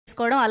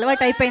చేసుకోవడం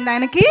అలవాటు అయిపోయింది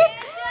ఆయనకి.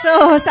 సో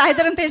సాయి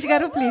ధరమ్ తేజ్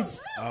గారు ప్లీజ్.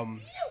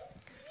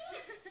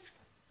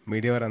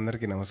 మీడియా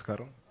వారందరికీ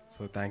నమస్కారం.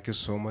 So thank you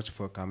so much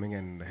for coming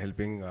and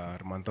helping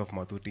hour month of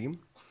Madhu team.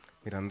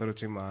 మీరు అందరూ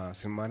వచ్చి మా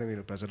సినిమాని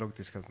మీరు ప్రజల్లోకి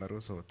తీసుకెళ్తున్నారు.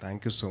 So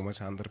thank you so much.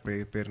 అందరి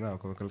పేరున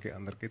ఒక్కొక్కరికి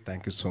అందరికీ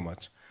thank you so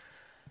much.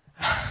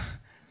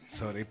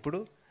 So ఇప్పుడు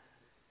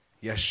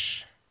Yash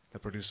the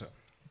producer,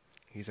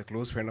 he's a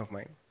close friend of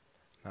mind.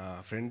 నా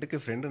ఫ్రెండ్కి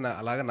ఫ్రెండ్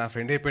అలాగా నా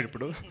ఫ్రెండ్ అయిపోయాడు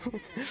ఇప్పుడు.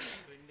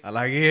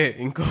 అలాగే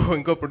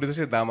ఇంకో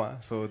producer దామా.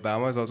 So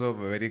దామా is also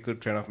very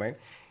good friend of mind.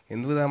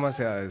 ఎందుకు దామా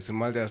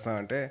సినిమాలు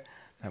చేస్తామంటే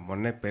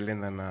మొన్నే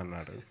పెళ్ళిందన్న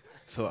అన్నాడు.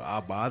 సో ఆ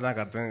బాధ నాకు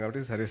అర్థమైంది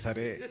కాబట్టి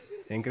సరే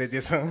ఎంకరేజ్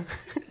చేసాం.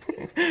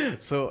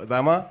 So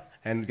దామా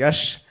and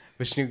Yash,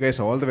 wishing you guys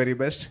all the very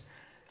best.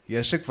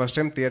 యష్కి first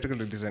time థియేటర్కి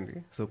రిలీజ్ అండి.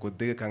 సో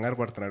కొద్దిగా కంగారు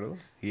పడుతున్నాడు.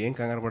 ఏం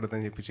కంగారు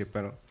పడద్దని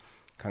చెప్పాను.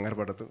 కంగారు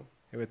పడద్దు,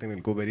 everything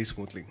will go very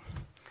smoothly.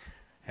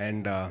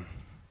 And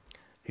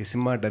ఈ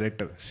cinema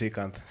director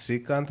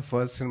Srikanth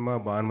first cinema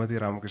Bhanumathi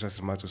Ramakrishna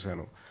cinema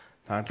చూశాను.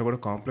 దాంట్లో కూడా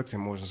కాంప్లెక్స్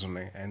ఎమోషన్స్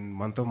ఉన్నాయి. అండ్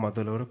మనతో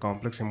మధ్యలో కూడా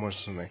కాంప్లెక్స్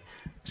ఎమోషన్స్ ఉన్నాయి.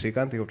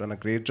 Srikanth, you done a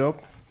great job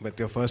with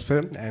your first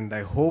film, and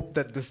I hope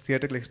that this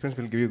theatrical experience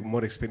will give you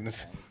more experience.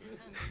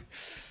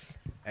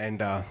 And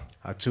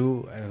Achu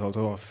is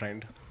also a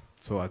friend.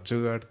 So Achu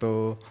garto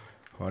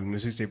on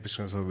music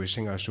cheppistunna. So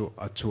wishing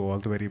Achu all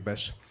the very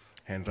best.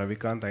 And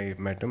Ravikant, I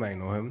met him, I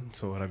know him.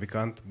 So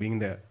Ravikant being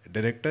the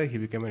director, he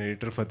became an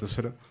editor for this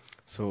film.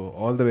 So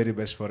all the very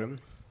best for him.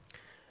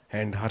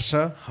 And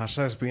Harsha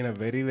has been a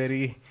very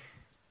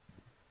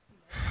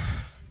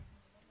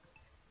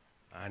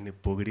అన్ని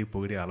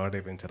పొగిడి అలవాటు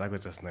అయిపోయింది, చిరాకు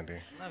వచ్చేస్తుందండి.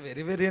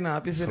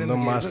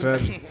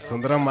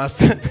 సుందరం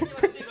master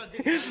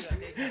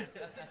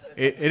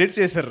edit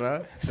చేశారా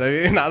రవి,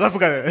 నాదాపు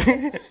కాదు,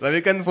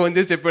 Ravikanth phone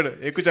చేసి చెప్పాడు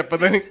ఎక్కువ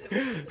చెప్పదని.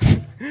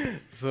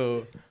 So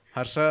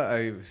Harsha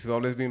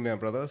always been my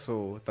brother. So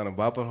తను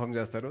బాగా పర్ఫామ్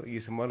చేస్తాడు. ఈ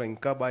సినిమాలో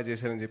ఇంకా బాగా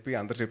చేశారని చెప్పి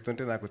అందరు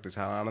చెప్తుంటే నాకు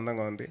చాలా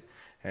ఆనందంగా ఉంది.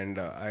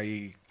 And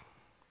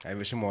I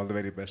wish him all the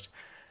very best.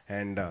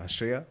 And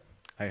Shreya,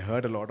 I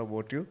heard a lot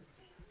about you.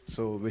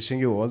 So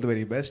wishing you all the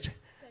very best.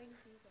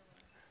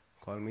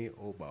 Call me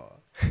Oh Baba.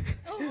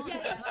 Oh,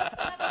 yeah.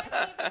 That's my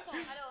favorite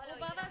song. Hello. Oh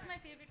Baba is my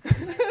favorite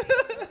song.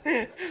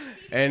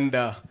 And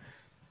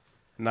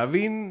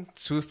Naveen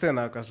చూస్తే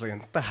నాకు అసలు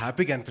ఎంత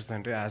హ్యాపీగా అనిపిస్తుంది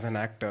అంటే, as an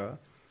actor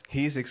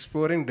he's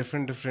exploring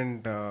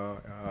different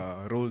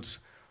roles.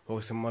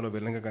 ఒక సినిమాలో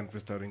విలన్గా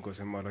కనిపిస్తారు, ఇంకో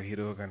సినిమాలో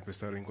హీరోగా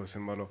కనిపిస్తారు, ఇంకో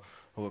సినిమాలో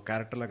ఒక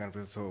క్యారెక్టర్లా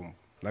కనిపిస్తారు. So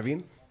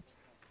Naveen,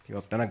 you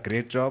have done a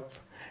great job.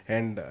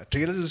 And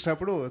trailer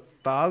చూసినప్పుడు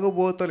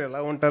తాగుబోతలు ఎలా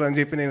ఉంటారని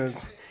చెప్పి నేను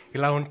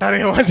ఇలా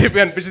ఉంటారేమో అని చెప్పి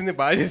అనిపించింది.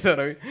 బాగా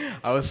చేశారు అవి.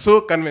 I was so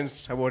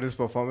convinced about his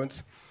performance.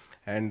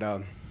 And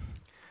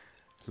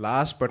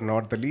last but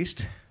not the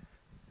least,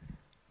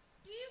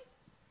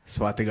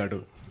 Swathi గాడు.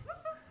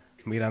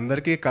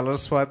 మీరందరికీ కలర్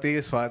స్వాతి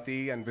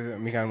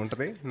మీకు అని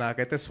ఉంటుంది,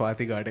 నాకైతే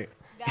స్వాతి గాడే.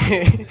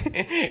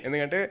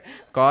 ఎందుకంటే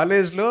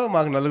కాలేజ్లో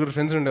మాకు 4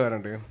 ఫ్రెండ్స్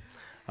ఉండేవారండి.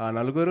 ఆ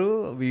 4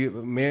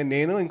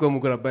 నేను ఇంకో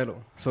 3 అబ్బాయిలు.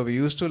 So we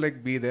use to like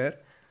be there.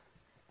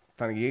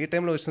 తనకి ఏ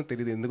టైంలో వచ్చినా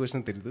తెలియదు, ఎందుకు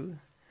వచ్చినా తెలీదు.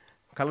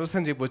 కలర్స్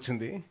అని చెప్పి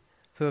వచ్చింది.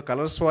 సో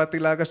కలర్ స్వాతి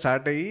లాగా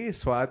స్టార్ట్ అయ్యి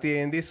స్వాతి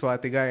అయింది,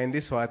 స్వాతిగా అయింది,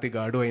 స్వాతి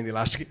గాడు అయింది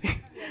లాస్ట్కి.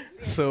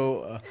 So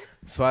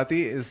Swathi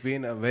is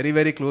been a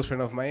very close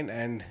friend of mind,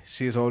 and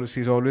she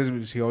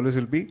always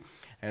will be.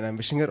 And I'm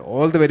wishing her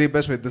all the very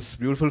best with this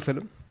beautiful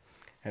film.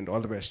 And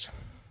all the best.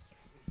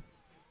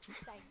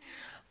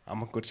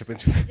 అమ్మకు కూడా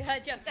చెప్పించు.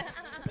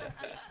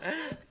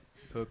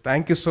 So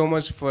thank you so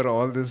much for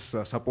all this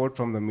support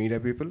from the media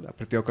people.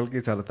 ప్రతి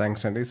ఒక్కరికి చాలా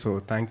thanks అండి. So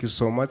thank you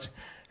so much.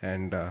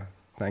 And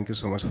thank you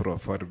so much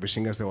for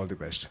wishing us all the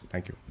best.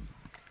 Thank you.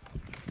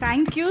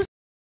 Thank you.